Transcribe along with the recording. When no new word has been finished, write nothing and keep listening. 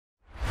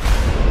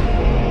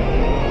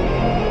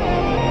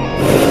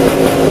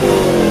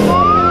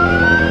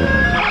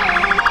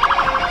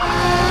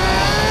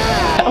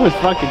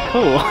fucking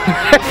cool.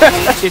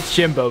 It's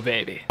Jimbo,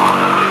 baby.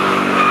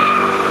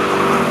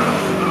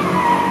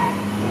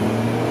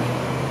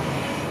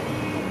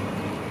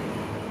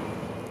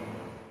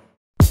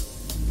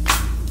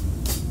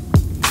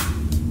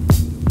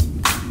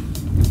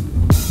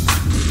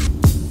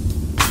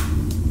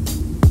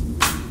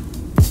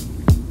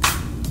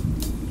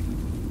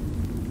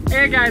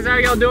 Hey guys, how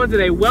y'all doing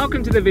today?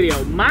 Welcome to the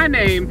video. My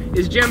name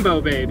is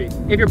Jimbo, baby.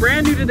 If you're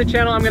brand new to the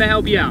channel, I'm gonna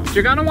help you out. What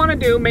you're gonna wanna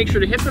do, make sure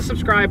to hit the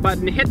subscribe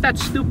button, hit that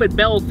stupid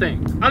bell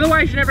thing.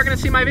 Otherwise, you're never gonna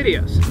see my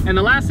videos. And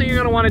the last thing you're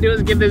gonna wanna do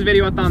is give this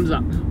video a thumbs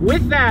up.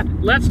 With that,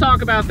 let's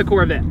talk about the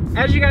Corvette.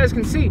 As you guys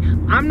can see,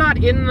 I'm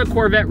not in the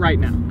Corvette right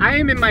now. I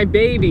am in my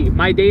baby,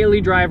 my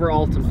daily driver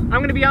Altima.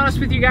 I'm gonna be honest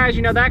with you guys,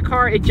 you know, that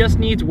car, it just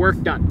needs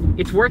work done.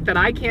 It's work that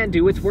I can't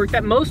do, it's work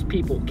that most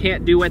people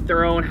can't do at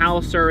their own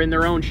house or in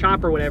their own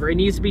shop or whatever. It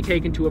needs to be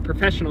taken to a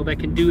professional that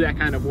can do that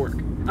kind of work.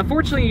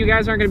 Unfortunately, you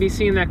guys aren't gonna be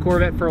seeing that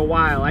Corvette for a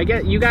while. I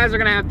get you guys are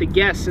gonna have to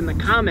guess in the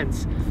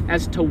comments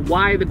as to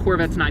why the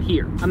Corvette's not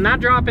here. I'm not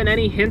dropping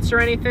any hints or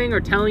anything or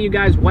telling you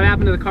guys what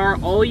happened to the car.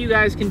 All you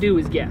guys can do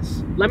is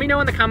guess. Let me know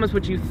in the comments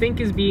what you think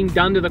is being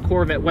done to the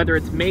Corvette, whether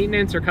it's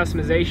maintenance or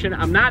customization.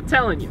 I'm not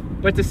telling you,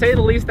 but to say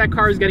the least, that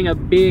car is getting a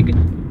big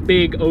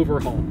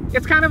overhaul.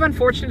 It's kind of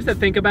unfortunate to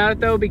think about it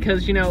though,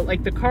 because you know,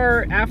 like the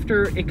car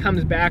after it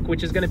comes back,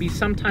 which is going to be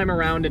sometime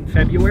around in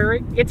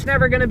February, it's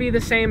never going to be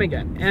the same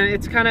again. And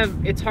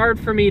it's hard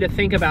for me to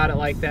think about it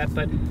like that,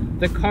 but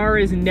the car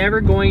is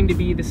never going to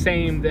be the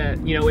same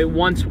that, you know, it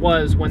once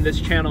was when this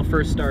channel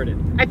first started.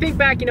 I think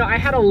back, you know, I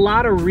had a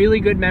lot of really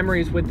good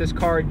memories with this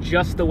car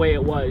just the way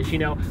it was, you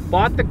know,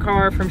 bought the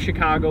car from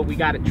Chicago, we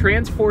got it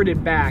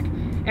transported back,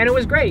 and it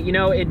was great, you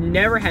know, it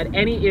never had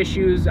any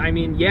issues. I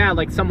mean, yeah,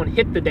 like someone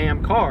hit the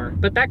damn car,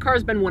 but that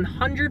car's been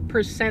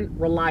 100%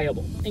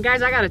 reliable. And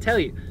guys, I gotta tell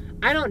you,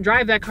 I don't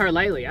drive that car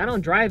lightly. I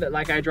don't drive it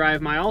like I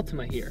drive my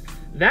Altima here.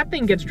 That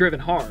thing gets driven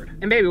hard.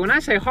 And baby, when I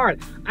say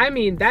hard, I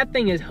mean that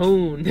thing is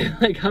honed,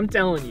 like I'm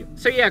telling you.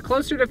 So yeah,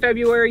 closer to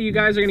February, you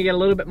guys are gonna get a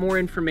little bit more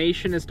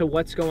information as to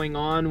what's going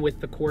on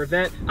with the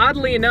Corvette.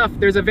 Oddly enough,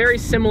 there's a very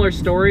similar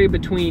story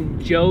between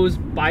Joe's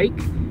bike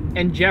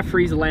and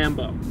Jeffrey's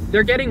Lambo.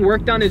 They're getting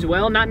work done as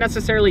well, not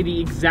necessarily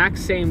the exact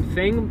same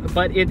thing,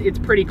 but it's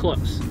pretty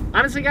close.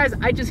 Honestly guys,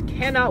 I just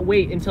cannot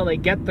wait until they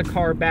get the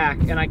car back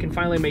and I can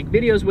finally make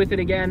videos with it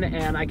again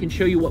and I can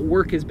show you what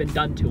work has been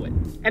done to it.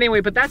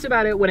 Anyway, but that's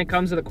about it when it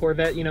comes to the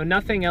Corvette. You know,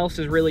 nothing else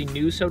is really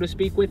new, so to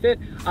speak, with it.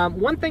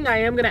 One thing I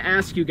am gonna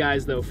ask you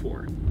guys though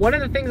for, one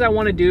of the things I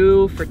wanna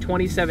do for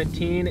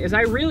 2017 is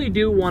I really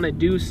do wanna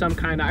do some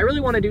kind of, I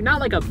really wanna do, not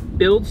like a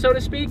build, so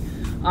to speak,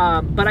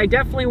 but I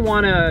definitely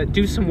want to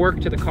do some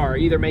work to the car,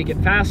 either make it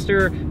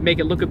faster, make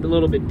it look a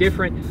little bit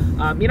different.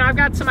 You know, I've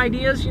got some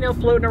ideas, you know,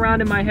 floating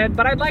around in my head,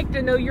 but I'd like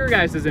to know your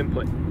guys'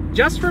 input.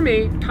 Just for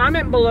me,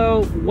 comment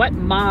below what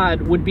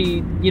mod would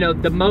be, you know,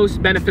 the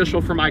most beneficial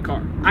for my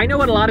car. I know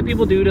what a lot of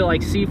people do to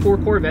like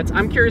C4 Corvettes.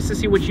 I'm curious to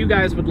see what you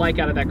guys would like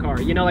out of that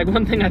car. You know, like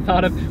one thing I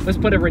thought of was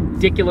put a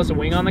ridiculous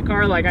wing on the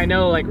car. Like I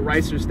know like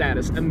Ricer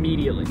status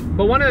immediately.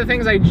 But one of the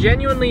things I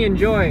genuinely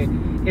enjoy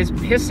is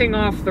pissing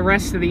off the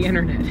rest of the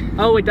internet.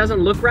 Oh, it doesn't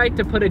look right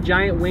to put a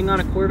giant wing on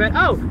a Corvette?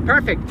 Oh,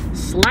 perfect,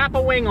 slap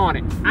a wing on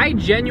it. I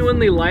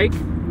genuinely like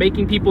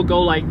making people go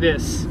like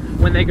this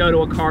when they go to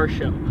a car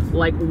show.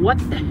 Like, what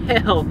the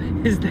hell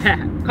is that?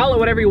 Call it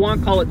whatever you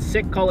want, call it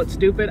sick, call it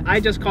stupid. I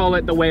just call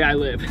it the way I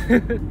live.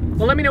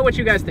 Well, let me know what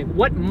you guys think.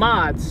 What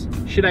mods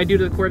should I do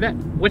to the Corvette?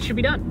 What should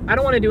be done? I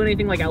don't want to do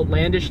anything like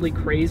outlandishly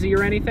crazy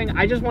or anything.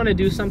 I just want to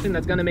do something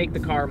that's going to make the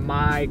car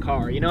my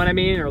car. You know what I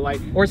mean?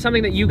 Or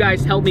something that you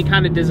guys help me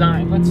kind of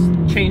design. Let's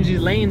change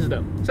these lanes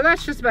though. So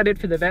that's just about it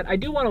for the Vette. I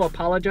do want to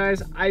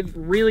apologize. I've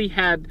really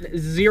had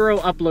zero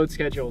upload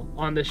schedule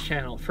on this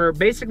channel for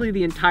basically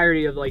the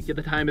entirety of like the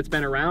time it's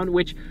been around,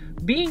 which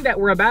being that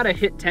we're about to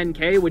hit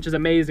 10K, which is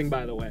amazing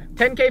by the way.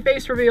 10K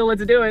face reveal,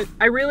 let's do it.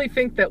 I really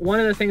think that one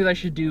of the things I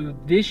should do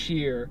this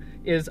year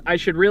is I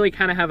should really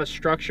kind of have a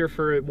structure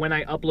for when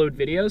I upload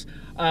videos.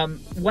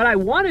 What I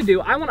want to do,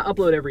 I want to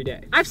upload every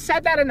day. I've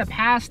said that in the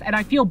past and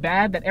I feel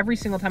bad that every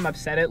single time I've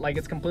said it, like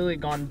it's completely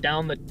gone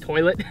down the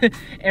toilet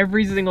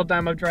every single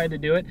time I've tried to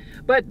do it.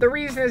 But the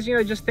reason is, you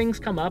know, just things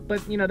come up,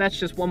 but you know, that's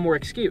just one more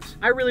excuse.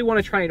 I really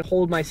want to try and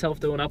hold myself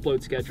to an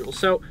upload schedule.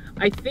 So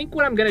I think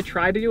what I'm going to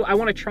try to do, I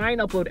want to try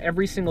and upload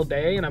every single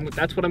day, and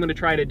that's what I'm going to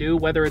try to do,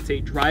 whether it's a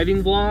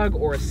driving vlog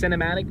or a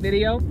cinematic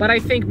video. But I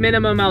think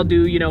minimum I'll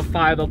do, you know,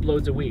 5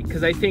 uploads a week,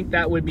 because I think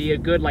that would be a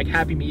good like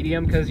happy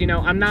medium, because you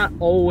know, I'm not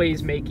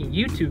always making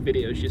YouTube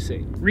videos, you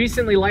see.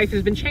 Recently life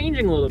has been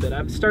changing a little bit.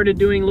 I've started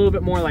doing a little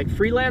bit more like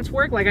freelance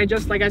work. Like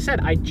I said,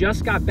 I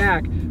just got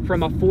back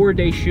from a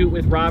 4-day shoot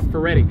with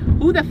R.I.P.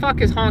 Who the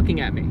fuck is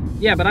honking at me?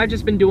 Yeah, but I've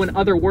just been doing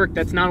other work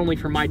that's not only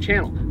for my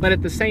channel, but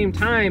at the same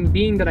time,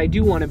 being that I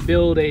do want to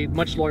build a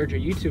much larger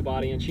YouTube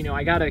audience, you know,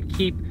 I gotta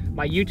keep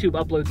my YouTube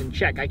uploads in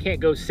check. I can't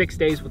go 6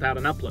 days without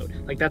an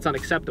upload. Like, that's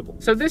unacceptable.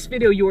 So this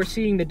video you are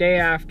seeing the day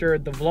after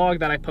the vlog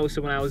that I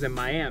posted when I was in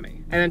Miami.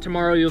 And then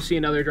tomorrow you'll see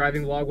another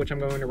driving vlog, which I'm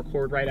going to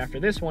record right after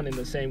this one in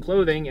the same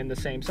clothing, in the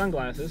same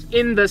sunglasses,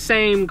 in the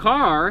same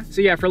car.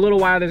 So yeah, for a little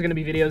while there's gonna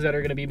be videos that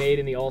are gonna be made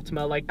in the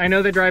Altima. Like, I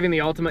know that driving the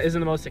Altima isn't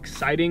the most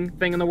exciting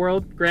thing in the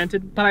world,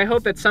 granted, but I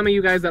hope that some of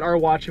you guys that are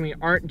watching me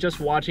aren't just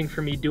watching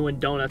for me doing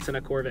donuts in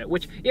a Corvette,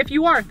 which if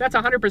you are, that's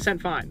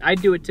 100% fine.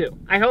 I'd do it too.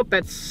 I hope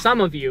that some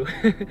of you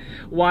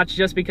watch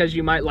just because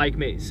you might like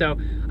me. So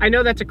I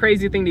know that's a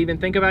crazy thing to even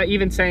think about.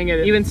 Even saying it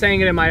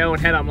in my own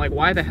head, I'm like,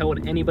 why the hell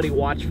would anybody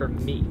watch for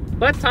me?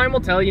 But time will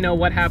tell, you know,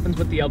 what happens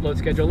with the upload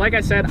schedule. Like I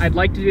said, I'd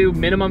like to do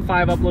minimum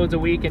 5 uploads a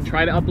week and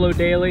try to upload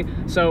daily.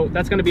 So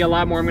that's gonna be a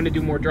lot more. I'm gonna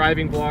do more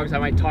driving vlogs. I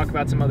might talk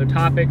about some other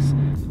topics.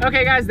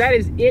 Okay guys, that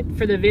is it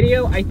for the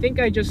video. I think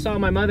I just saw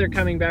my mother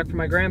coming back from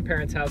my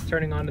grandparents' house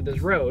turning onto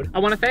this road. I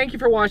wanna thank you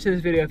for watching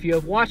this video. If you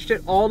have watched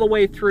it all the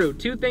way through,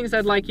 2 things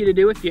I'd like you to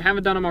do if you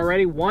haven't done them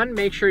already. 1,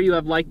 make sure you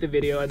have liked the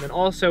video, and then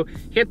also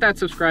hit that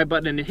subscribe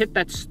button and hit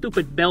that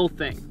stupid bell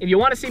thing. If you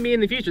wanna see me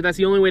in the future, that's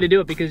the only way to do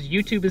it, because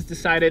YouTube has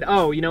decided,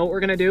 oh, you know what we're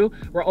gonna do?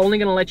 We're only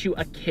gonna let you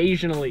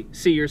occasionally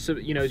see your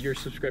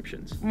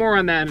subscriptions. More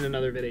on that in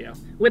another video.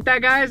 With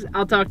that guys,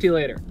 I'll talk to you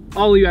later.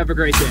 All of you have a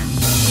great day.